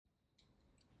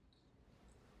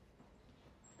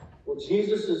Well,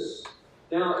 Jesus is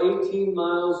now 18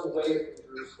 miles away from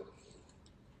Jerusalem.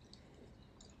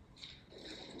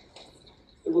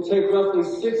 It will take roughly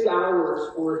 6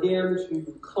 hours for him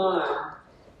to climb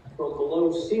from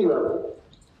below sea level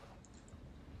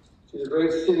to the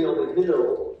great city on the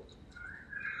hill,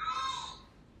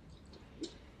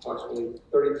 approximately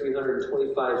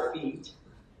 3,325 feet,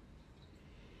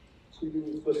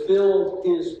 to fulfill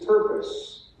his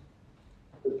purpose,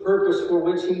 the purpose for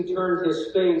which he turned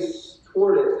his face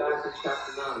toward it back in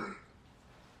chapter 9.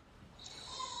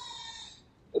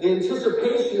 The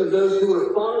anticipation of those who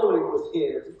were following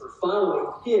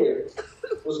him,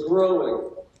 was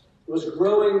growing. It was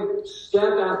growing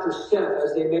step after step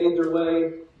as they made their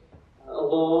way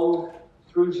along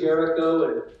through Jericho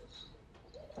and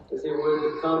as they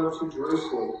would come to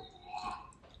Jerusalem.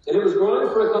 And it was growing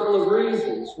for a couple of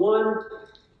reasons. One,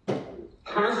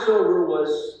 Passover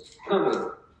was coming.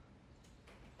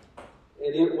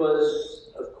 And it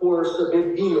was, of course, a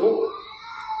big deal.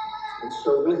 And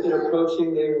so with it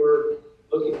approaching, they were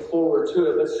looking forward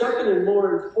to it. But second and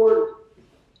more important,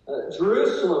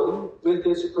 Jerusalem, with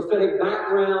its prophetic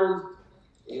background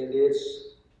and its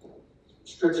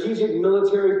strategic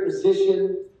military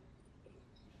position,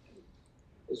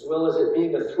 as well as it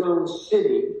being a throne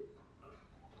city,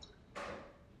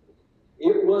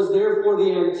 it was therefore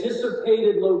the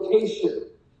anticipated location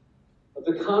of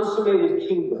the consummated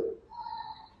kingdom.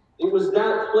 It was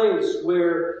that place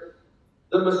where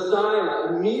the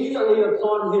Messiah, immediately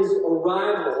upon his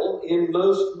arrival in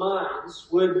most minds,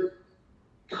 would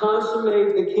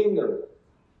consummate the kingdom.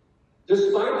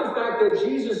 Despite the fact that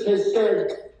Jesus has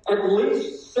said at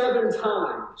least 7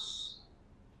 times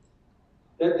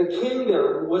that the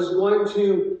kingdom was going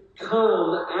to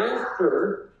come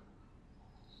after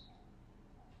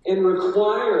and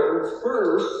require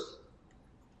first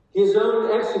his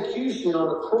own execution on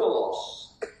a cross,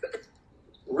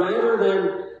 rather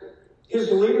than his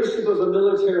leadership of a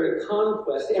military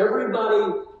conquest.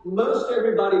 Most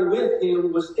everybody with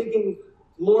him was thinking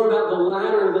more about the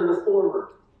latter than the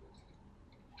former.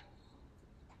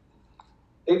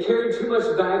 They carried too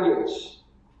much baggage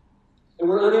and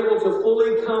were unable to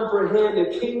fully comprehend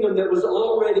a kingdom that was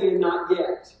already and not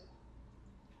yet.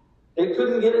 They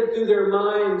couldn't get it through their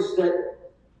minds that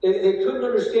they couldn't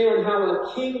understand how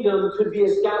a kingdom could be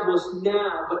established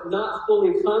now, but not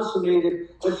fully consummated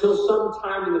until some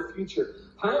time in the future.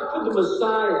 How could the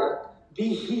Messiah be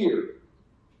here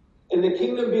and the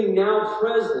kingdom be now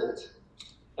present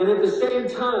and at the same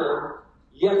time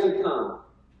yet to come?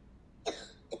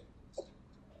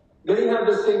 Many have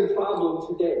the same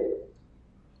problem today.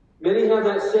 Many have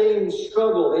that same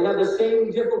struggle. They have the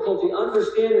same difficulty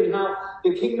understanding how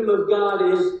the kingdom of God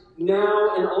is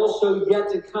now and also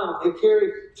yet to come. They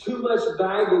carry too much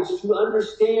baggage to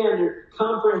understand and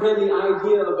comprehend the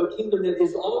idea of a kingdom that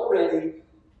is already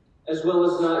as well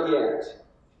as not yet.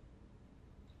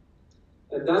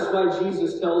 And that's why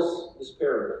Jesus tells this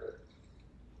parable.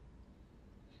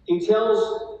 He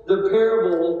tells the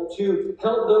parable to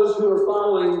help those who are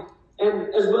following,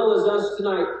 and as well as us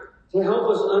tonight, to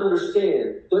help us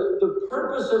understand. The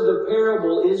purpose of the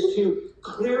parable is to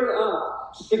clear up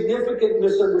significant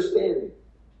misunderstanding.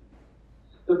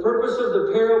 The purpose of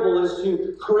the parable is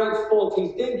to correct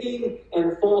faulty thinking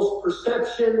and false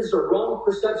perceptions or wrong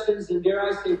perceptions and, dare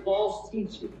I say, false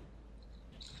teaching.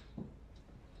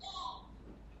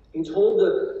 He told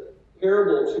the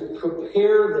parable to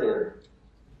prepare them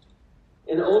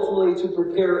and ultimately to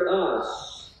prepare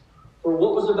us for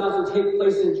what was about to take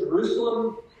place in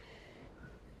Jerusalem,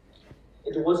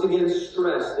 and to once again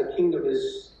stress the kingdom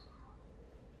is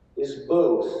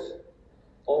both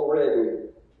already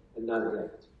and not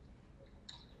yet.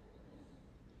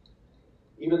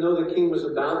 Even though the king was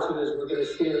about to, as we're going to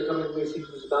see in the coming weeks, he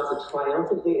was about to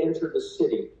triumphantly enter the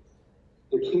city,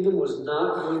 the kingdom was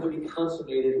not going to be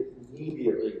consummated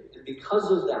immediately. And because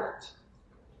of that,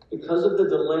 because of the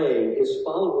delay, his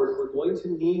followers were going to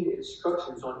need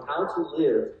instructions on how to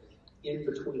live in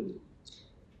between.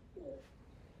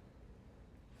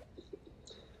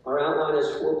 Our outline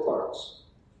has 4 parts.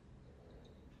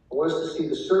 I want us to see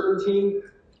the certainty,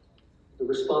 the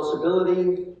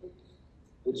responsibility,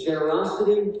 the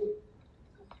generosity,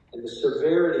 and the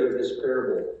severity of this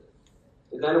parable.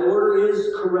 And that order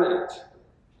is correct.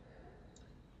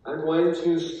 I'm going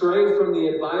to stray from the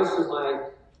advice of my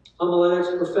homiletics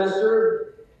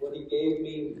professor, what he gave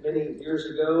me many years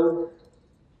ago,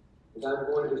 and I'm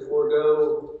going to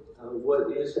forego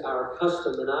what is our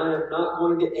custom, and I am not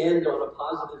going to end on a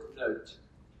positive note.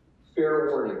 Fair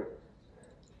warning.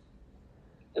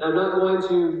 And I'm not going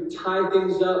to tie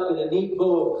things up in a neat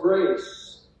bow of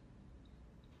grace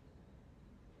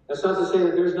That's not to say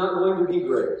that there's not going to be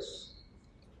grace.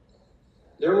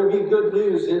 There will be good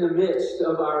news in the midst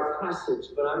of our passage,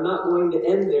 but I'm not going to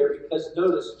end there because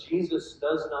notice, Jesus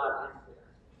does not end there.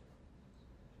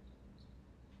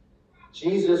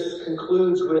 Jesus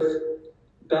concludes with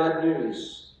bad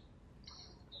news.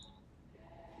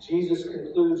 Jesus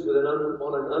concludes with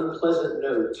on an unpleasant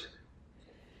note.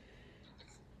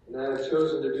 And I have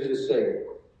chosen to do the same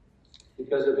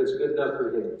because if it's good enough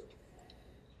for him,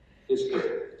 it's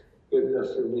good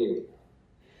enough for me.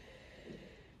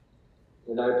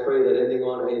 And I pray that ending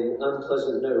on an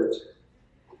unpleasant note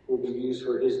will be used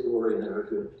for his glory and our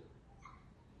good.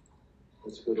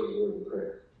 Let's go to the Lord in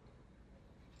prayer.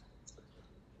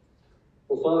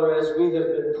 Well, Father, as we have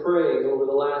been praying over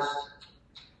the last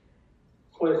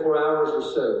 24 hours or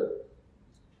so,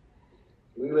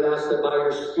 we would ask that by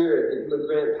your Spirit that you would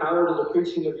grant power to the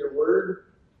preaching of your word.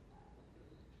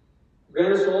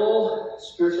 Grant us all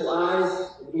spiritual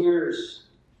eyes and ears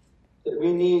that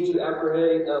we need to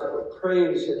apprehend,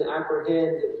 praise and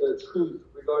apprehend the truth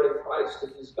regarding Christ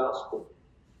and his gospel.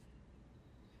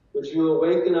 Would you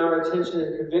awaken our attention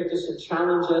and convict us and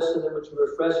challenge us, and then would you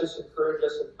refresh us, encourage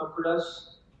us, and comfort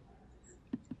us?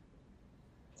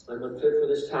 I'm unfit for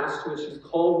this task to which you've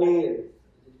called me, and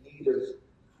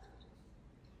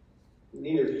in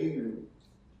need of you.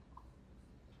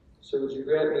 So would you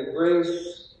grant me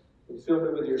grace and fill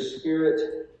me with your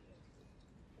Spirit,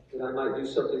 that I might do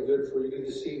something good for you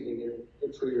this evening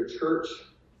and for your church.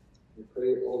 We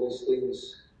pray all these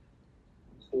things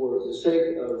for the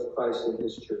sake of Christ and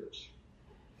his church.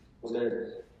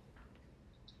 Amen.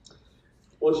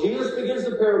 Well, Jesus begins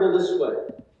the parable this way.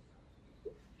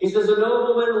 He says, a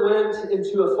nobleman went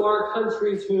into a far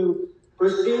country to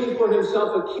receive for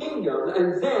himself a kingdom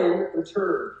and then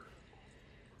return.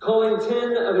 Calling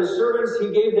 10 of his servants,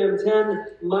 he gave them 10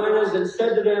 minas and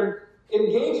said to them,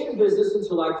 engage in business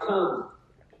until I come.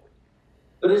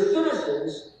 But his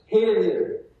citizens hated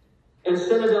him and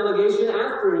sent a delegation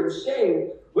after him,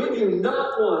 saying, we do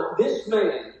not want this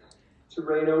man to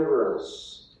reign over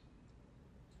us.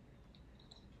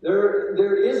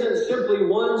 There isn't simply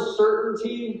one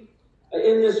certainty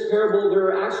in this parable. There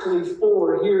are actually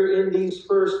four here in these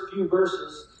first few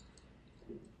verses.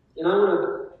 And I want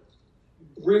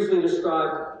to briefly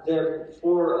describe them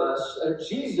for us.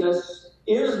 Jesus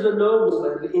is the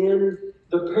nobleman in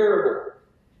the parable.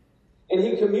 And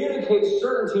he communicates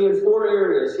certainty in four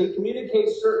areas. He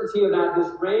communicates certainty about his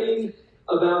reign,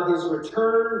 about his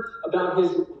return, about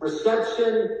his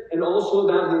reception, and also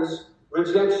about his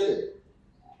rejection.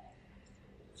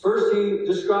 First, he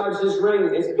describes his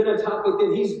reign. It's been a topic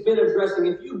that he's been addressing.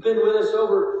 If you've been with us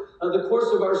over the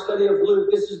course of our study of Luke,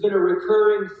 this has been a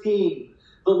recurring theme.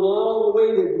 The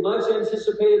long-awaited,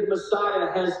 much-anticipated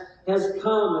Messiah has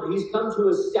come, and he's come to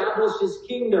establish his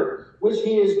kingdom, which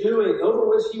he is doing, over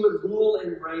which he would rule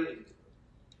and reign.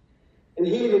 And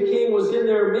he, the king, was in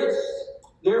their midst.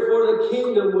 Therefore, the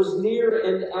kingdom was near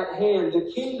and at hand.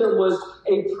 The kingdom was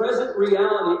a present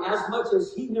reality as much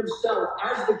as he himself,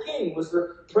 as the king, was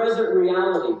the present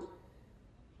reality.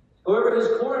 However, his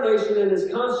coronation and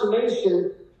his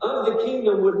consummation of the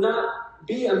kingdom would not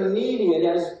be immediate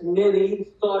as many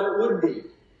thought it would be.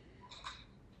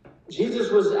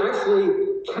 Jesus was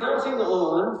actually counting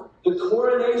on the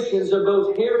coronations of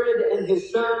both Herod and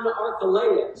his son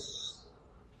Archelaus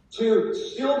to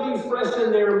still be fresh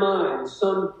in their minds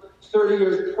some 30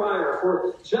 years prior.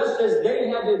 For just as they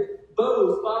had to,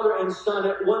 both father and son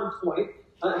at one point,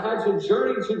 had to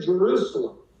journey to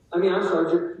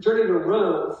journey to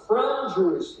Rome from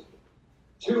Jerusalem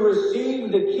to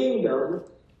receive the kingdom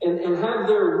and have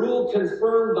their rule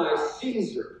confirmed by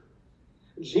Caesar.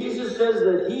 Jesus says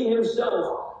that he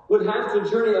himself would have to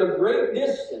journey a great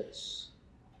distance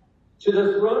to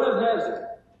the throne of heaven,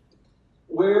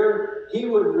 where he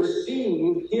would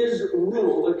receive his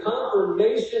rule, the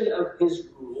confirmation of his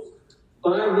rule,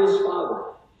 by his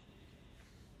Father.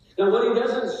 Now, what he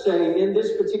doesn't say in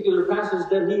this particular passage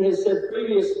that he has said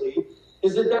previously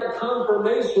is that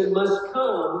confirmation must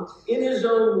come in his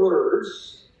own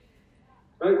words,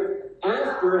 right?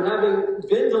 After having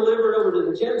been delivered over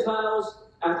to the Gentiles,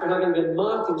 after having been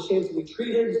mocked and shamefully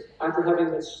treated, after having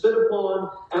been spit upon,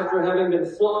 after having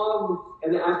been flogged,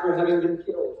 and after having been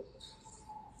killed.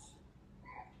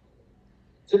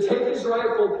 To take his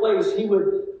rightful place, he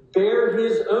would bear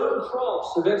his own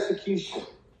cross of execution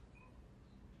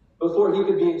before he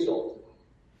could be exalted.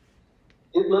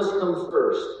 It must come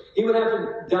first. He would have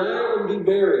to die and be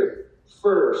buried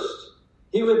first.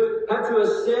 He would have to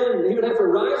ascend, he would have to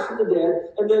rise from the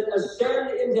dead and then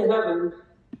ascend into heaven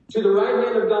to the right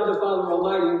hand of God the Father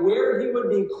Almighty, where he would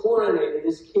be coronated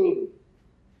as king.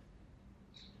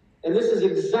 And this is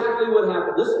exactly what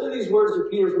happened. Listen to these words of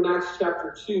Peter from Acts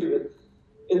chapter 2.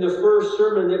 In the first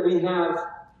sermon that we have,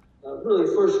 really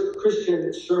first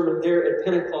Christian sermon there at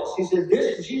Pentecost, he said,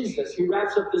 this Jesus, he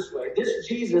wraps up this way, this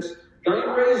Jesus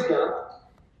God raised up,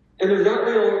 and of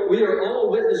that we are all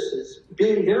witnesses,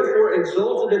 being therefore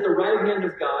exalted at the right hand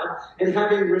of God, and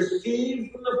having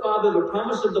received from the Father the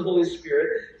promise of the Holy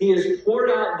Spirit, he has poured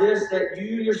out this that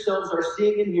you yourselves are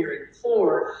seeing and hearing.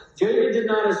 For David did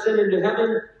not ascend into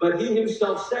heaven, but he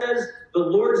himself says, the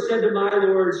Lord said to my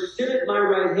Lord, sit at my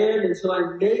right hand until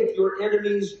I make your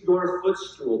enemies your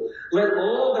footstool. Let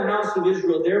all the house of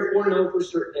Israel therefore know for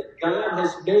certain that God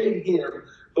has made him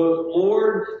both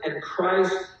Lord and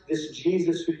Christ, this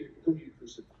Jesus whom you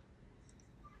crucified.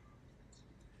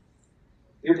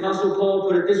 The Apostle Paul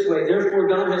put it this way, therefore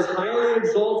God has highly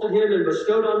exalted him and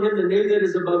bestowed on him the name that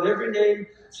is above every name,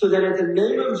 so that at the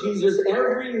name of Jesus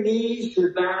every knee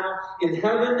should bow in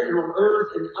heaven and on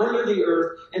earth and under the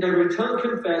earth, and every tongue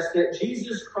confess that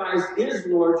Jesus Christ is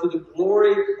Lord, to the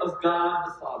glory of God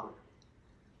the Father.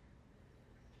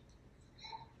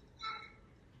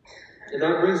 And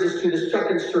that brings us to the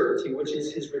second certainty, which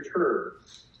is his return.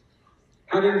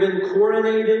 Having been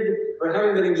coronated, or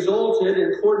having been exalted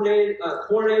and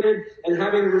coronated, and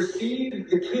having received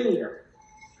the kingdom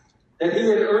that he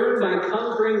had earned by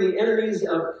conquering the enemies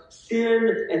of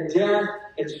sin and death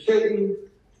and Satan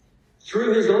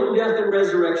through his own death and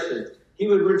resurrection, he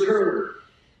would return.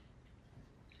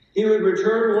 He would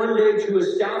return one day to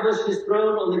establish his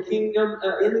throne on the kingdom,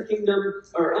 of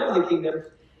the kingdom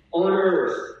on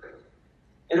earth.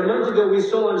 And a month ago, we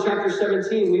saw in chapter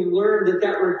 17, we learned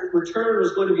that return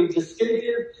was going to be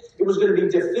distinctive, it was going to be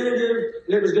definitive,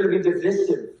 and it was going to be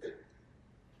divisive.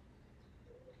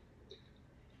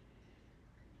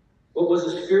 What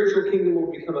was a spiritual kingdom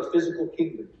would become a physical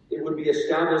kingdom. It would be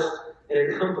established and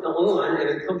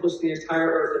encompass the entire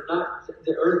earth, and not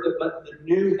the earth, but the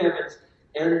new heavens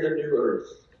and the new earth.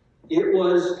 It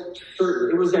was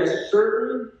certain. It was as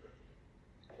certain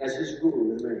as his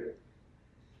rule and reign.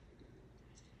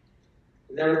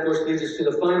 And that, of course, leads us to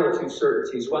the final two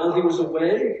certainties. While he was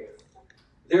away,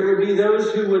 there would be those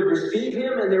who would receive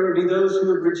him, and there would be those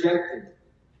who would reject him.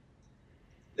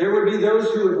 There would be those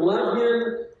who would love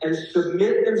him and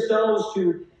submit themselves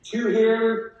to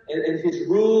him and his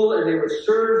rule, and they would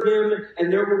serve him.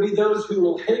 And there will be those who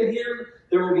will hate him.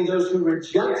 There will be those who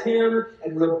reject him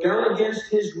and rebel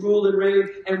against his rule and reign,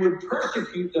 and would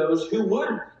persecute those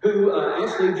who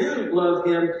actually do love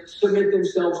him, submit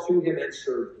themselves to him, and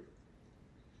serve him.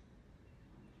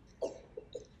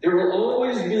 There will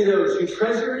always be those who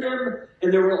treasure him,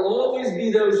 and there will always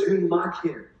be those who mock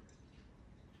him.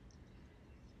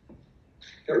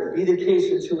 That will be the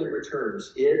case until he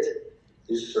returns. It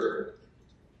is certain.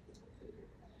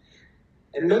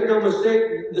 And make no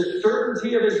mistake, the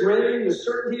certainty of his reign, the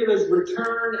certainty of his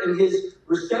return, and his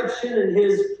reception and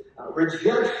his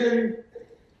rejection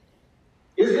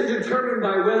isn't determined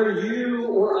by whether you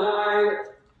or I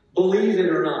believe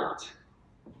it or not.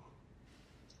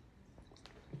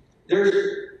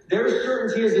 Their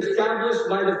certainty is established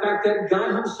by the fact that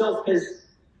God himself has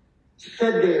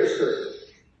said they are certain.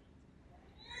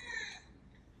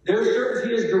 Their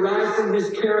certainty is derived from his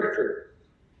character.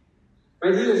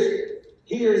 Right?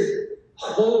 He is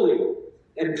holy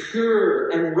and pure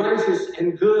and righteous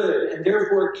and good, and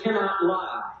therefore cannot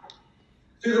lie.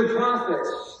 Through the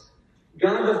prophets,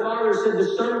 God the Father said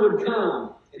the Son would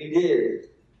come, and he did.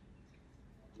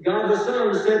 God the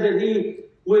Son said that he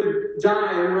would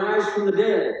die and rise from the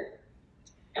dead,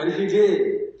 and he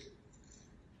did.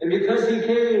 And because he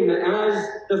came as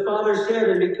the Father said,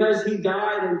 and because he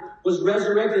died and was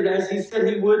resurrected as he said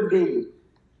he would be,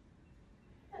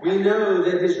 we know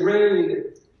that his reign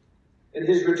and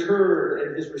his return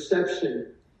and his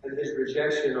reception and his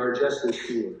rejection are just as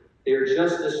sure. They are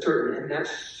just as certain, and that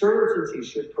certainty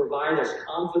should provide us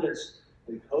confidence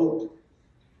and hope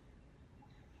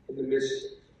in the midst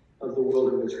of the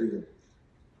world in which we live.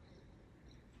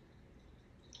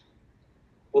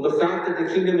 Well, the fact that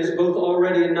the kingdom is both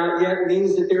already and not yet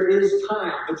means that there is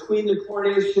time between the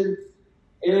coronation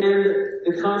and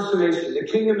the consummation. The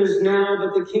kingdom is now,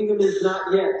 but the kingdom is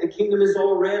not yet. The kingdom is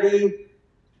already,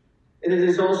 and it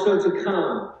is also to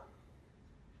come.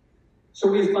 So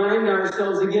we find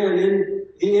ourselves again in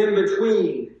the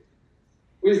in-between.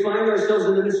 We find ourselves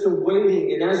in the midst of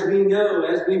waiting. And as we know,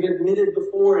 as we've admitted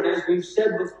before, and as we've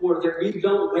said before, that we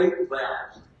don't wait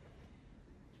well.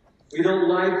 We don't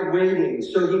like waiting.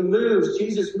 So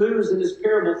Jesus moves in this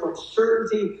parable from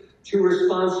certainty to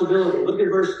responsibility. Look at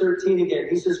verse 13 again.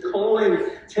 He says, calling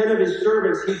 10 of his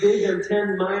servants, he gave them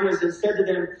 10 minas and said to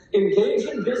them, engage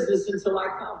in business until I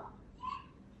come.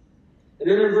 And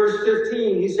then in verse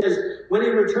 15, he says, when he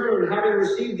returned, having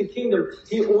received the kingdom,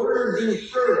 he ordered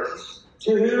these servants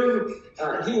to whom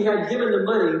he had given the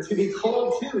money to be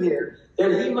called to him,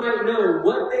 that he might know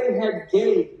what they had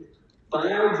gained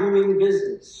by doing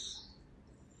business.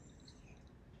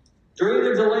 During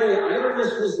the delay,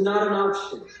 idleness was not an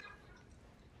option.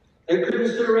 They couldn't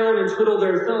sit around and twiddle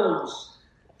their thumbs.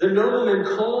 The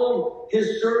nobleman called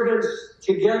his servants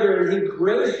together, and he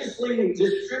graciously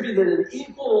distributed an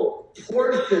equal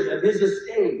portion of his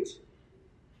estate.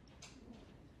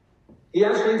 He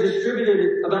actually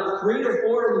distributed about 3 to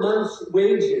 4 months'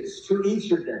 wages to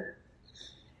each of them.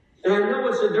 And I know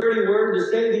it's a dirty word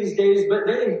to say these days, but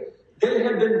they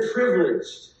have been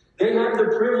privileged. They have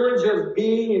the privilege of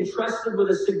being entrusted with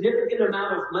a significant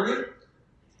amount of money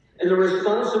and the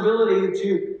responsibility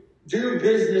to do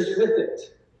business with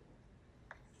it.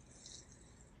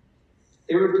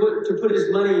 They were to put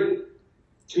his money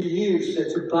to use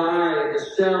and to buy and to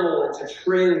sell and to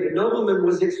trade. The nobleman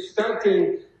was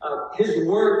expecting his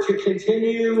work to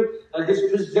continue,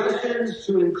 his possessions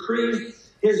to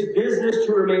increase, his business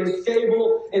to remain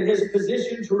stable, and his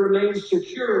position to remain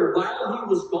secure while he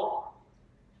was gone.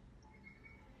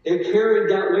 They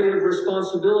carried that weight of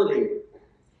responsibility.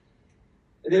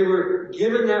 And they were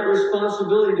given that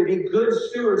responsibility to be good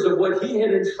stewards of what he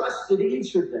had entrusted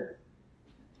each of them.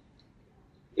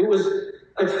 It was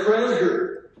a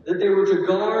treasure that they were to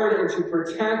guard and to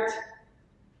protect,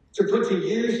 to put to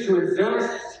use, to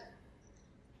invest,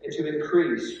 and to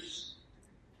increase.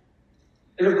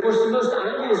 And of course, the most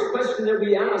obvious question that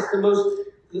we ask,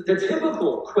 the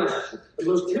typical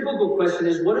question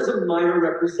is, what does a minor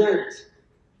represent?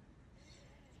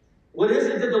 What is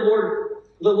it that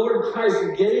the Lord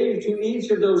Christ gave to each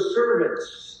of those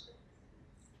servants?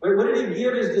 Right? What did he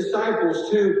give his disciples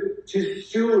to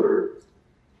steward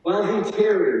while he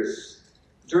tarries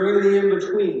during the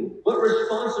in-between? What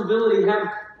responsibility have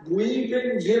we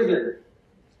been given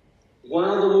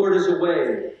while the Lord is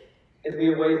away and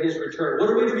we await his return? What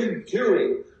are we to be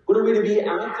doing? What are we to be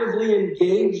actively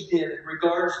engaged in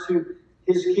regards to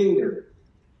his kingdom?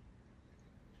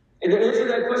 And to answer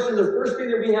that question, the first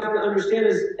thing that we have to understand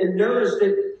is, and notice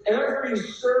that every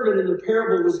servant in the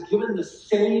parable was given the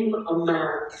same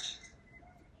amount.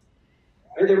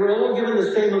 Right? They were all given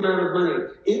the same amount of money.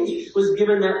 Each was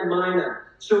given that mina.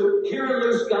 So here in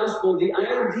Luke's gospel, the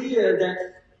idea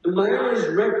that the minas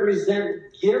represent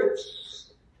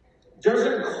gifts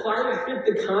doesn't quite fit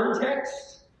the context.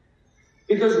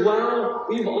 Because while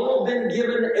we've all been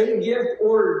given a gift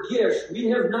or gifts, we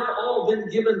have not all been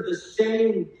given the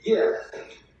same gift.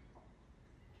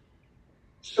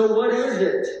 So what is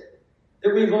it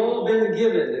that we've all been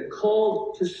given and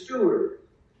called to steward?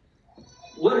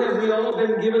 What have we all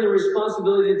been given the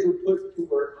responsibility to put to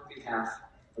work on behalf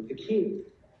of the King?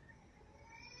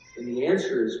 And the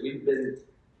answer is we've been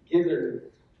given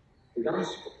the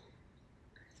gospel.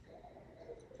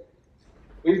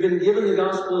 We've been given the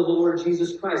gospel of the Lord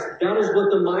Jesus Christ. That is what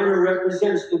the mina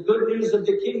represents, the good news of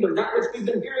the kingdom, that which we've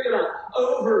been hearing about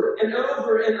over and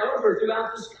over and over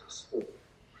throughout this gospel.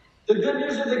 The good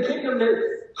news of the kingdom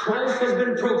that Christ has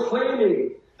been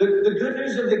proclaiming, the good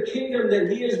news of the kingdom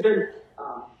that he has been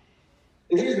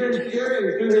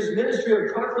sharing through his ministry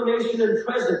of proclamation and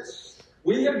presence.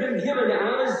 We have been given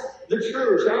as the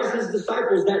church, as his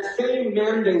disciples, that same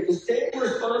mandate, the same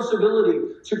responsibility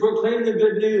to proclaim the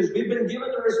good news. We've been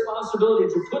given the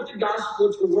responsibility to put the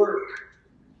gospel to work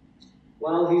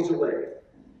while he's away.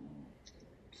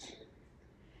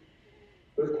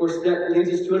 But of course, that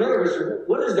leads us to another question.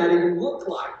 What does that even look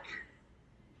like?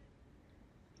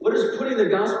 What is putting the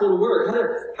gospel to work?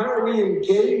 How are we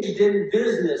engaged in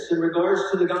business in regards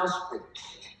to the gospel?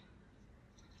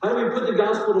 How do we put the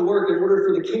gospel to work in order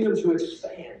for the kingdom to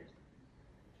expand?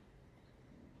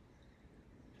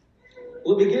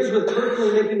 Well, it begins with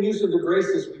carefully making use of the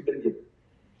graces we've been given.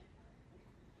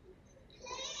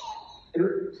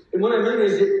 And what I mean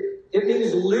is it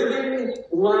means living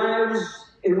lives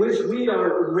in which we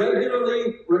are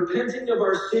regularly repenting of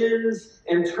our sins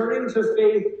and turning to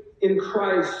faith in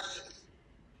Christ.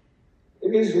 It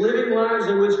means living lives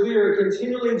in which we are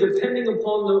continually depending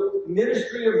upon the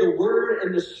ministry of the Word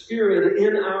and the Spirit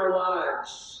in our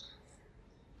lives.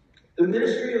 The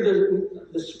ministry of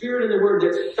the Spirit and the Word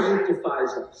that sanctifies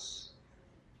us.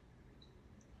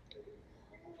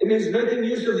 It means making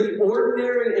use of the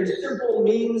ordinary and simple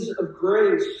means of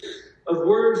grace, of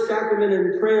word, sacrament,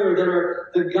 and prayer that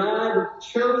are the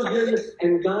God-chosen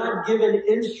and God-given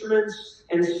instruments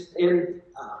and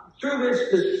through which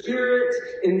the Spirit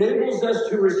enables us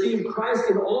to receive Christ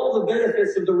and all the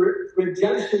benefits of the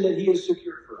redemption that he has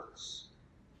secured for us.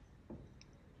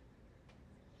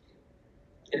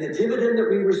 And the dividend that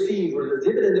we receive, or the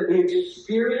dividend that we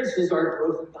experience, is our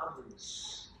growth in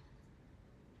godliness.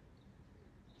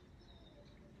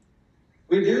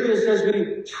 We do this as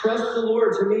we trust the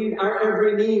Lord to meet our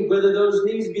every need, whether those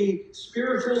needs be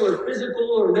spiritual or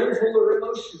physical or mental or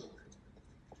emotional.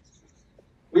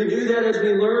 We do that as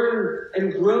we learn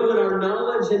and grow in our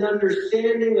knowledge and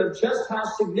understanding of just how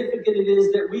significant it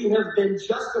is that we have been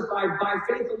justified by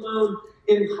faith alone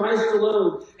in Christ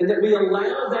alone, and that we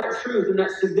allow that truth and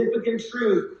that significant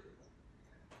truth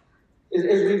as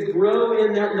we grow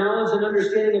in that knowledge and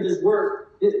understanding of His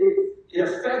work. It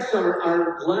affects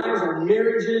our lives, our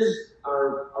marriages,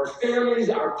 our families,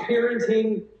 our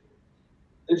parenting,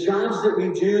 the jobs that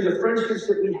we do, the friendships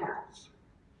that we have.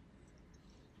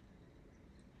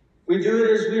 We do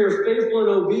it as we are faithful and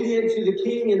obedient to the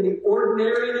King in the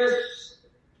ordinariness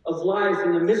of life,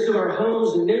 in the midst of our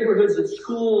homes and neighborhoods and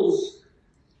schools,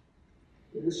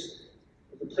 in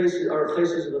our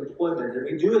places of employment. And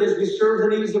we do it as we serve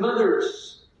the needs of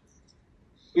others.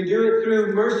 We do it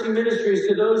through mercy ministries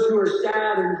to those who are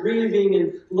sad and grieving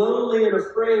and lonely and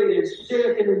afraid and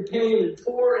sick and in pain and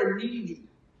poor and needy.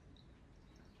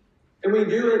 And we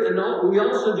do it, and we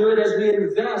also do it as we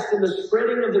invest in the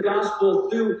spreading of the gospel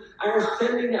through our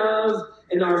sending of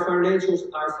and our financial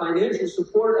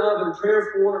support of and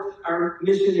prayer for our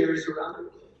missionaries around the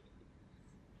world.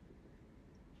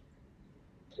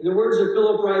 In the words of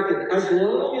Philip Ryken, as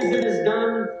long as it is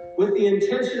done with the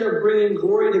intention of bringing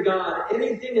glory to God,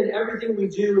 anything and everything we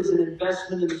do is an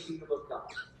investment in the kingdom of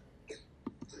God.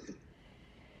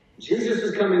 Jesus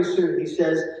is coming soon, he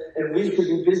says, and we should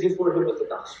be busy for him with the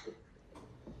gospel.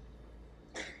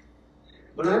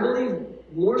 But I believe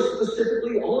more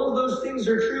specifically, all of those things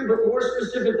are true, but more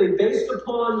specifically, based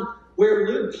upon where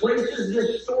Luke places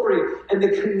this story and the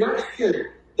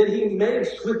connection that he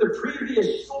makes with the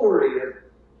previous story of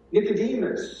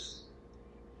Nicodemus.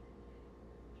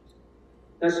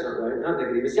 That's not right, not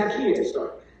Nicodemus, Zacchaeus,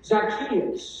 sorry.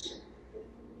 Zacchaeus.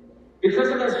 Because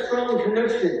of that strong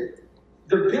connection,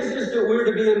 the business that we're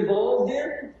to be involved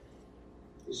in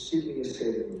is seeking a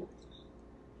saving.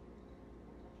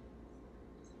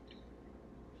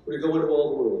 We're to go into all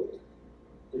the world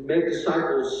and make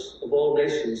disciples of all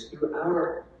nations through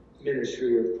our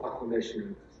ministry of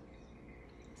proclamation.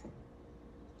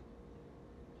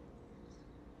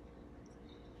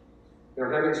 Now,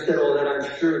 having said all that,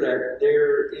 I'm sure that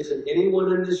there isn't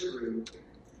anyone in this room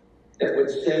that would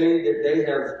say that they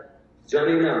have done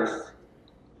enough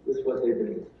with what they've been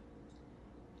doing.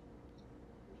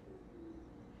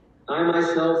 I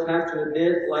myself have to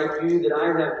admit, like you, that I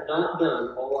have not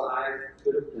done all I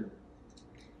could have done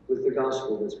with the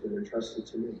gospel that's been entrusted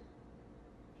to me.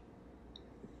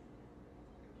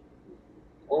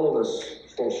 All of us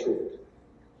fall short.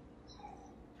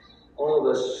 All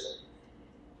of us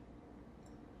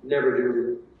never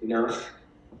do enough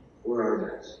or our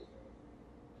best.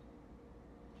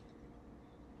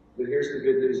 But here's the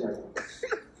good news I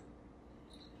think.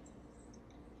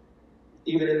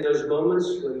 Even in those moments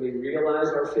when we realize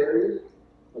our failure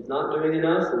of not doing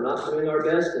enough or not doing our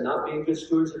best and not being good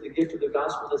stewards of the gift of the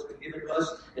gospel that's been given to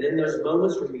us, and in those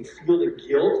moments when we feel the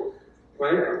guilt,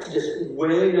 right, just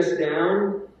weighing us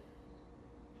down,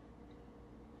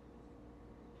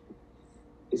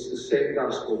 it's the same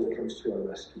gospel that comes to our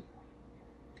rescue.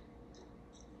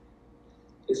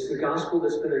 It's the gospel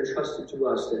that's been entrusted to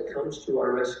us that comes to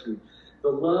our rescue. The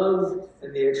love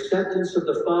and the acceptance of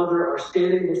the Father are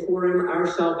standing before him. Our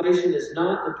salvation is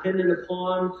not dependent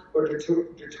upon or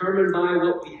determined by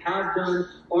what we have done,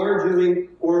 are doing,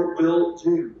 or will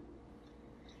do.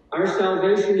 Our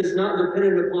salvation is not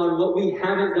dependent upon what we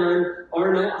haven't done,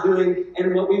 are not doing,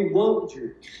 and what we won't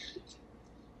do.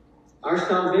 Our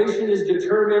salvation is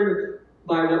determined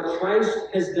by what Christ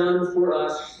has done for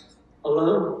us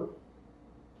alone.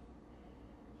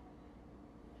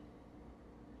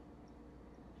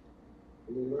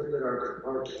 We learn that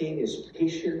our King is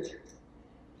patient.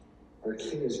 Our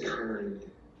King is kind.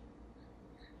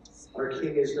 Our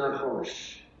King is not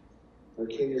harsh. Our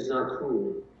King is not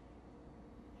cruel.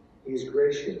 He is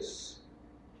gracious.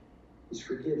 He's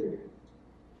forgiving.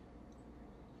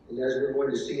 And as we're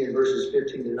going to see in verses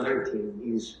 15 to 19,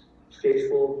 he's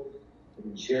faithful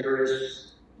and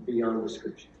generous beyond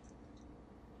description.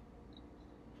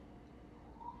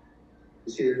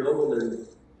 You see, the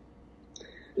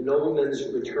nobleman's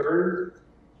return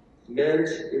meant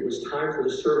it was time for the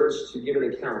servants to give an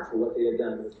account for what they had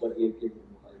done with what he had given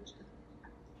them while he was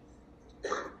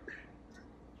gone.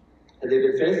 Had they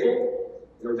been faithful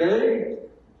and obeyed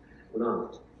or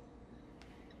not?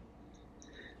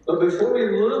 But before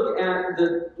we look at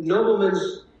the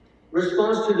nobleman's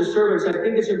response to the servants, I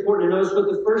think it's important to notice what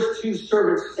the first two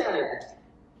servants said.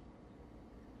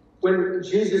 When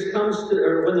Jesus comes to,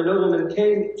 or when the nobleman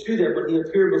came to them, when he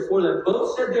appeared before them,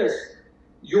 both said this,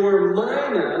 "Your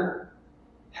mina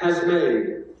has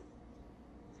made."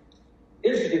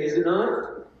 Interesting, is it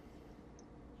not?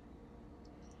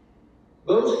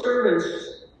 Both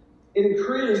servants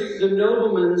increased the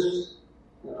nobleman's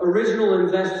original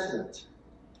investment.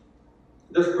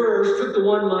 The first took the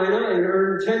 1 mina and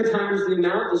earned 10 times the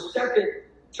amount. The second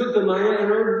took the mina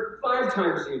and earned 5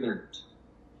 times the amount.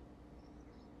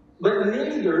 But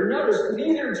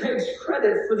neither takes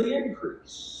credit for the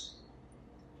increase.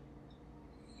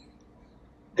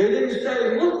 They didn't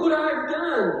say, "Look what I've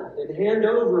done," and hand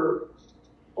over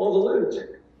all the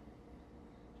loot.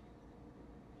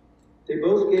 They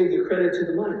both gave the credit to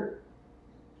the miner.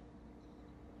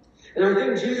 And I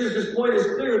think Jesus' point is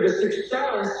clear. The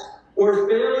success or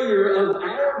failure of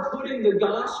our putting the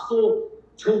gospel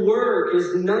to work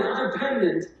is not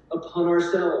dependent upon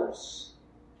ourselves.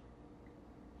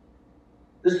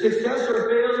 The success or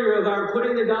failure of our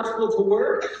putting the gospel to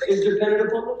work is dependent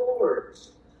upon the Lord.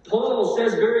 Paul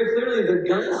says very clearly the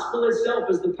gospel itself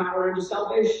is the power into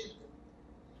salvation.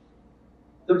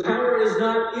 The power is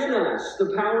not in us.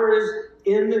 The power is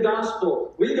in the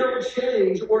gospel. We don't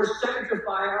change or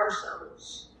sanctify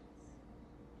ourselves.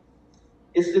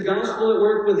 It's the gospel at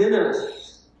work within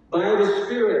us by the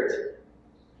Spirit,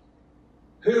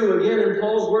 who, again, in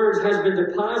Paul's words, has been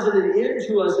deposited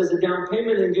into us as a down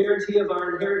payment and guarantee of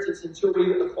our inheritance until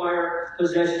we acquire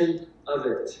possession of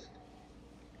it.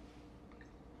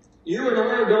 You and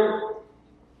I don't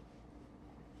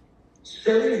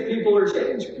save people or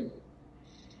change people.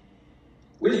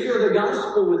 We share the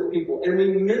gospel with people and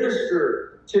we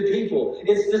minister to people.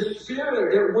 It's the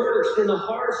Spirit that works in the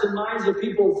hearts and minds of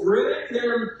people, bringing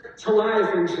them to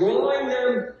life and drawing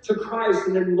them to Christ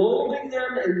and then molding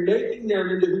them and making them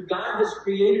into who God has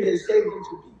created and saved them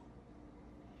to be.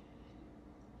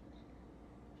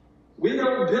 We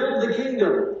don't build the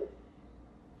kingdom.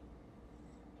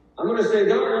 I'm going to say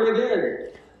that one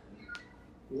again.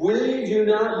 We do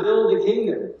not build the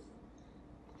kingdom.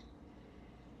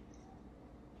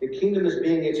 The kingdom is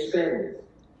being expanded,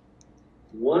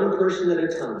 one person at a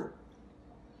time,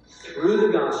 through the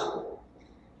gospel,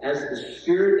 as the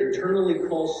Spirit internally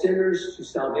calls sinners to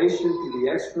salvation through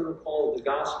the external call of the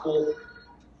gospel.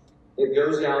 It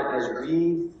goes out as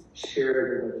we share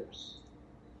it with others.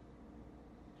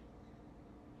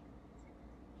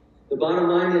 The bottom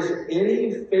line is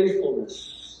any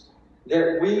faithfulness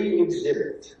that we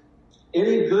exhibit,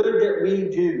 any good that we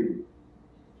do,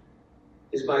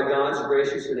 is by God's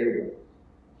gracious enabling.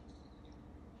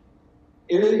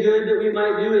 Any good that we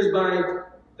might do is by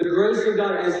the grace of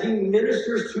God as He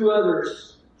ministers to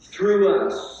others through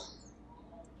us.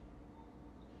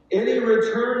 Any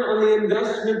return on the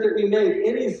investment that we make,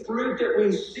 any fruit that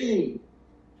we see,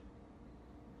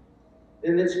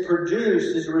 then it's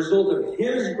produced as a result of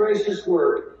His gracious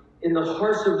work in the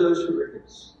hearts of those who are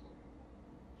His.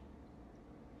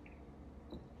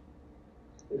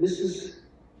 And this is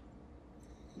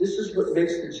what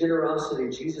makes the generosity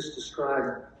Jesus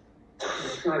describes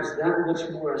that much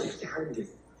more astounding.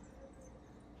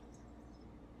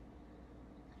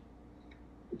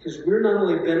 Because we're not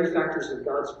only benefactors of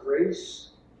God's grace,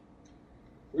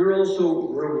 we're also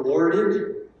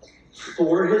rewarded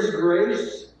for His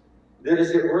grace that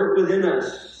is at work within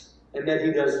us and that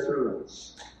He does through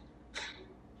us.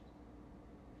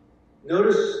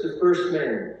 Notice the first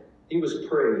man, he was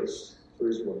praised for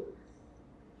his work.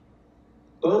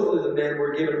 Both of the men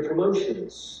were given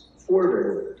promotions for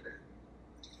their work.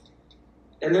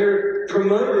 And they're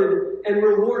promoted and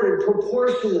rewarded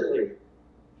proportionately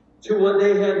to what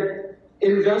they had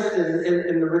invested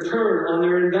in the return on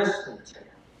their investment.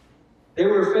 They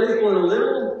were faithful in a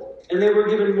little, and they were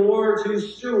given more to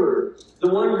steward. The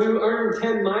one who earned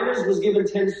 10 minas was given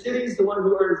 10 cities. The one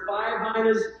who earned 5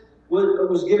 minas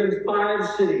was given 5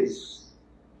 cities.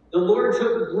 The Lord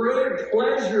took great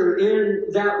pleasure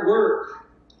in that work.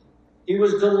 He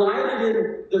was delighted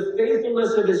in the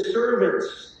faithfulness of His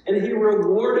servants, and He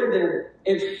rewarded them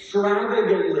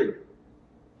extravagantly.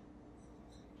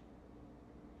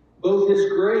 Both His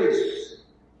grace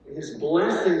and His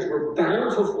blessings were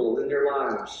bountiful in their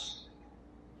lives.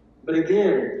 But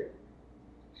again,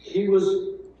 He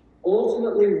was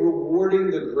ultimately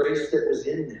rewarding the grace that was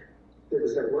in them, that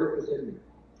was at work within them.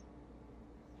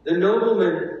 The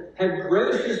nobleman had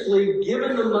graciously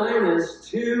given the minas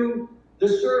to the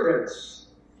servants.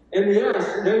 And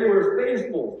yes, they were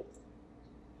faithful.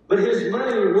 But his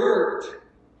money worked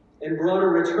and brought a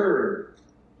return.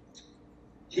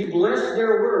 He blessed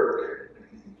their work.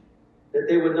 that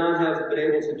they would not have been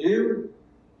able to do,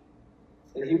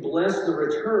 and he blessed the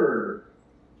return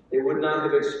they would not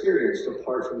have experienced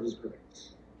apart from his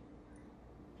grace.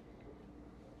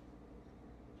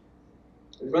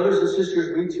 And brothers and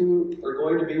sisters, we too are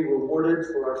going to be rewarded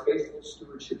for our faithful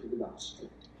stewardship of the gospel.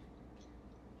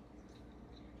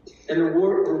 And the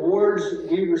rewards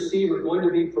we receive are going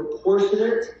to be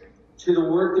proportionate to the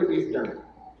work that we've done.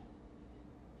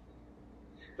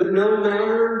 But no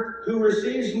matter who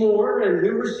receives more and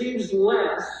who receives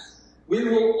less, we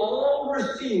will all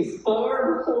receive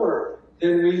far more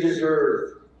than we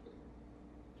deserve.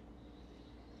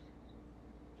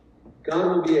 God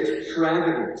will be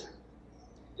extravagant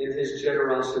in his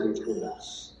generosity toward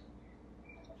us.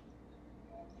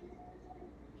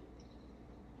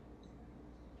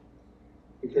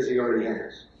 Because he already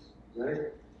has,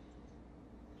 right?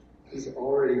 He's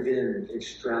already been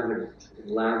extravagant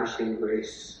in lavishing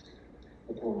grace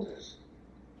upon us.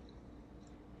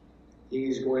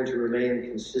 He's going to remain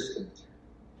consistent.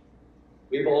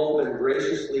 We've all been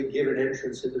graciously given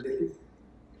entrance into the kingdom.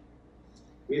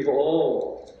 We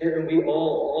all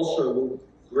also will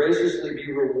graciously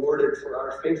be rewarded for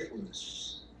our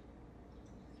faithfulness.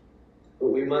 But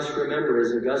we must remember,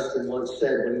 as Augustine once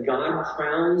said, when God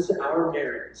crowns our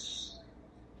merits,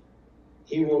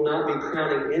 he will not be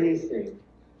crowning anything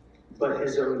but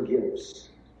his own gifts.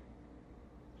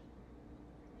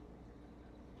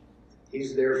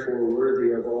 He's therefore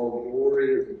worthy of all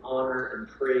glory and honor and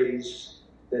praise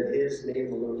that his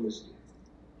name alone is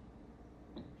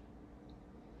due.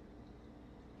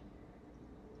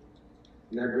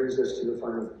 And that brings us to the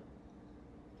final one.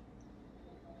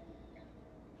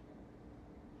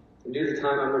 And due to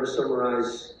time, I'm going to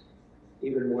summarize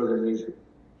even more than usual.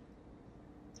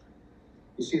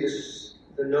 You see,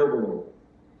 the nobleman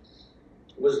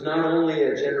was not only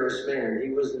a generous man, he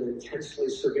was an intensely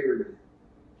severe man.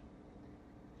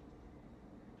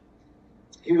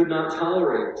 He would not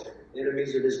tolerate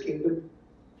enemies of his kingdom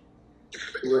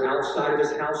who were outside of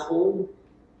his household,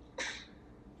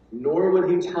 nor would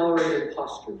he tolerate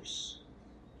impostors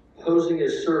posing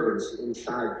as servants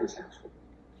inside his household.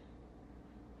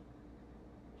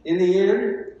 In the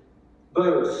end,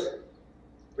 both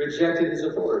rejected his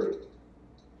authority.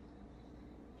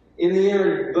 In the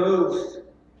end, both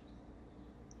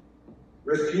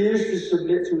refused to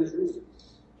submit to his rule.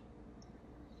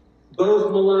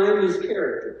 Both maligned his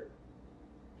character.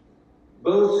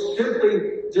 Both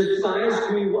simply despised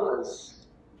who he was.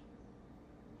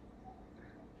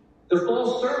 The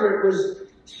false servant was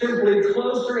simply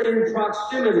closer in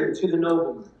proximity to the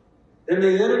nobleman than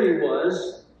the enemy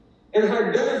was, and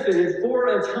had benefited for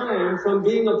a time from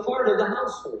being a part of the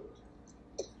household.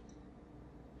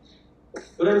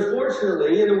 But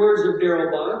unfortunately, in the words of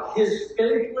Darrell Bock, his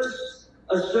faithless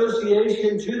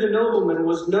association to the nobleman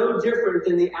was no different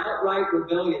than the outright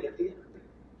rebellion of the enemy.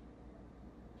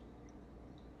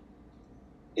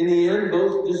 In the end,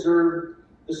 both deserved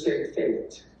the same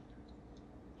fate.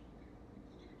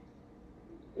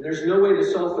 And there's no way to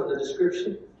soften the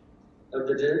description of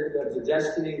the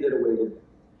destiny that awaited them.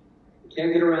 You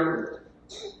can't get around it.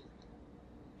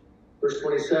 Verse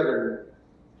 27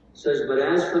 says, "But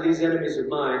as for these enemies of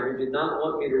mine who did not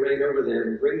want me to reign over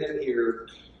them, bring them here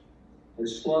and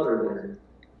slaughter them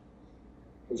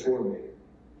before me."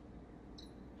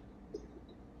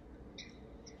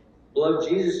 Beloved,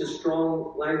 Jesus'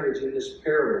 strong language in this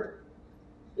parable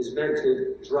is meant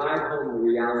to drive home the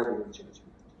reality of judgment.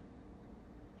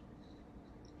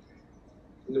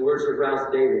 In the words of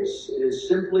Ralph Davis, it is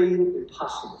simply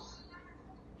impossible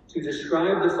to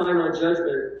describe the final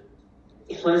judgment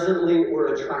pleasantly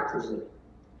or attractively.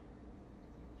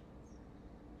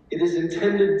 It is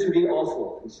intended to be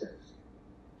awful, he says,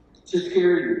 to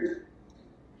scare you,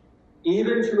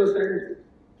 even to offend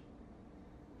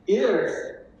you, if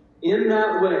in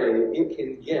that way it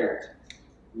can get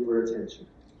your attention.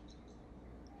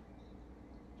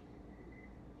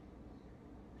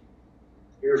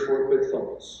 Here are 4 quick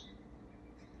thoughts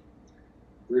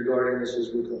regarding this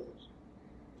as we close.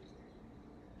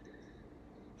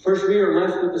 First, we are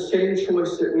left with the same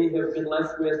choice that we have been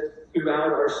left with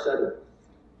throughout our study.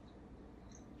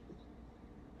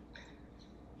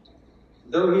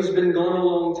 Though he's been gone a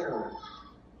long time,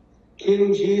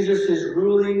 King Jesus is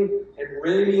ruling and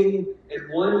reigning,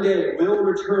 and one day will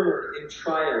return in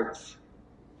triumph.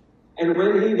 And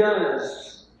when he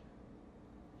does,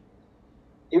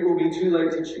 it will be too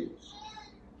late to choose.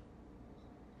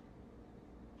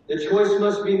 The choice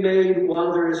must be made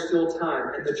while there is still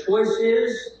time. And the choice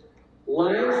is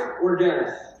life or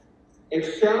death,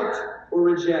 accept or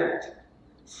reject,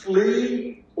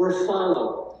 flee or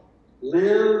follow,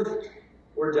 live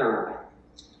or die.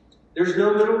 There's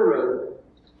no middle road.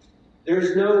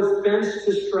 There's no fence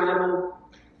to straddle.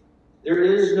 There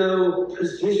is no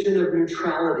position of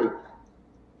neutrality.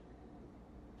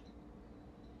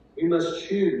 We must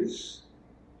choose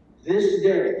this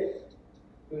day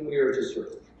whom we are to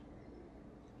serve.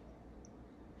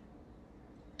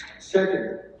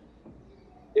 Second,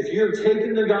 if you have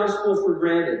taken the gospel for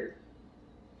granted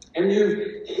and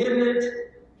you've hidden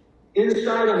it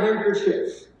inside a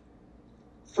handkerchief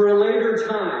for a later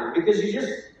time because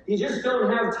you just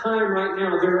don't have time right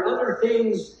now. There are other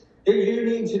things that you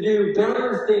need to do,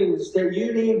 better things that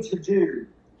you need to do.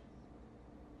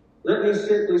 Let me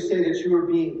simply say that you are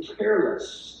being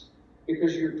careless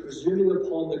because you're presuming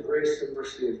upon the grace and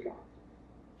mercy of God.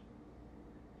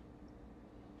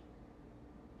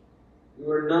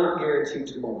 You are not guaranteed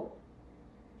tomorrow.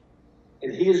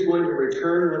 And He is going to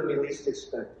return when we least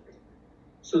expect it.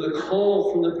 So the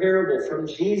call from the parable from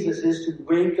Jesus is to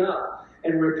wake up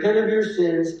and repent of your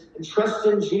sins and trust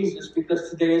in Jesus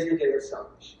because today is the day of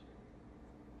salvation.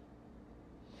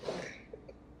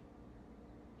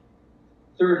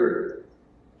 Thirdly,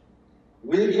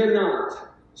 we cannot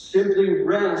simply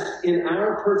rest in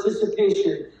our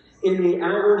participation in the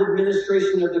outward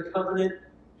administration of the covenant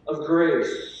of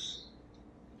grace.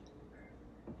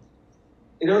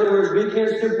 In other words, we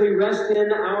can't simply rest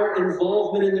in our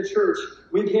involvement in the church.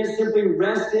 We can't simply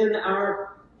rest in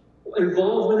our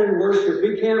involvement in worship.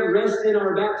 We can't rest in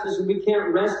our baptism. We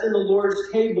can't rest in the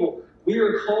Lord's table. We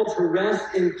are called to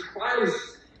rest in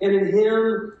Christ and in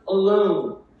Him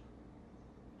alone.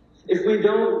 If we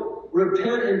don't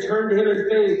repent and turn to Him in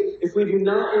faith, if we do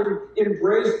not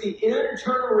embrace the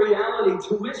internal reality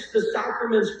to which the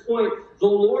sacraments point, the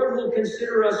Lord will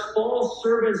consider us false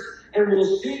servants and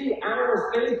will see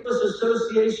our faithless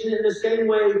association in the same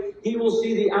way He will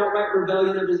see the outright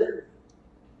rebellion of His enemy.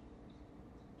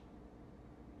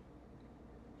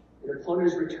 And upon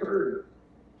His return,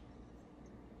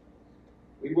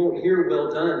 we won't hear,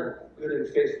 "Well done, good and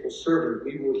faithful servant."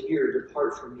 We will hear,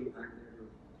 "Depart from me, I never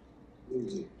knew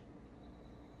you."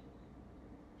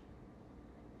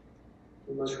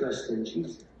 We must rest in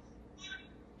Jesus,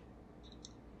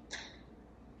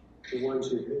 the one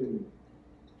to whom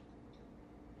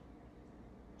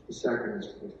the sacraments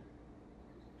point.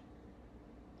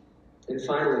 And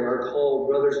finally, our call,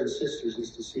 brothers and sisters,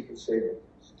 is to seek and save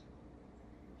others.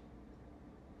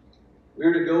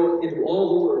 We're to go into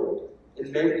all the world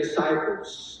and make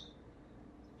disciples,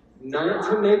 not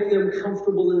to make them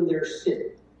comfortable in their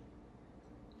sin,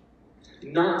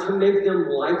 not to make them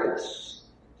like us,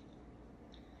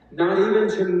 not even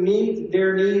to meet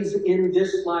their needs in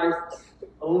this life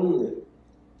only.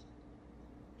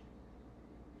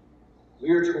 We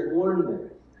are to warn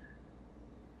them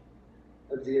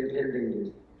of the impending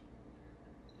doom.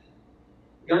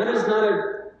 God is not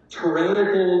a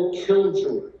tyrannical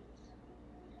killjoy.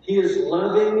 He is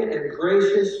loving and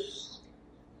gracious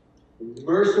and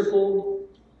merciful.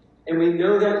 And we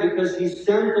know that because He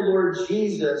sent the Lord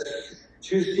Jesus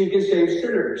to seek and save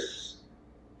sinners,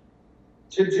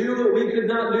 to do what we could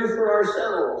not do for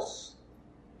ourselves.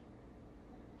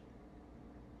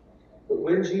 But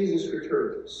when Jesus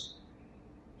returns,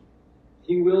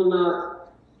 He will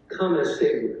not come as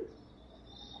Savior,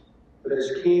 but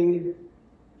as King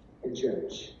and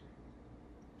Judge.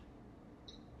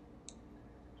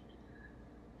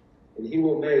 And He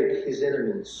will make His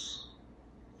enemies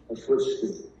a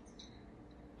footstool.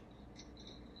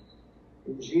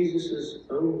 In Jesus'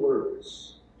 own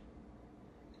words,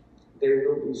 they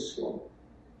will be slaughtered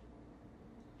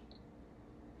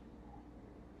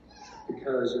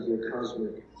because of their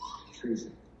cosmic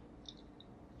treason.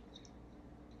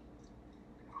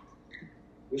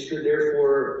 We should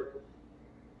therefore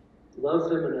love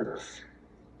them enough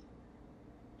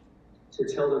to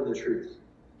tell them the truth.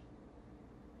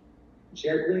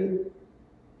 Gently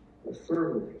but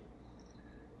firmly,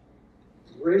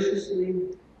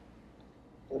 graciously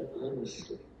but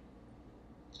honestly.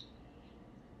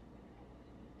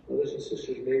 Brothers and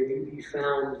sisters, may we be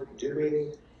found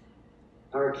doing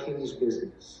our King's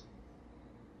business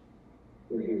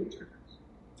when He returns.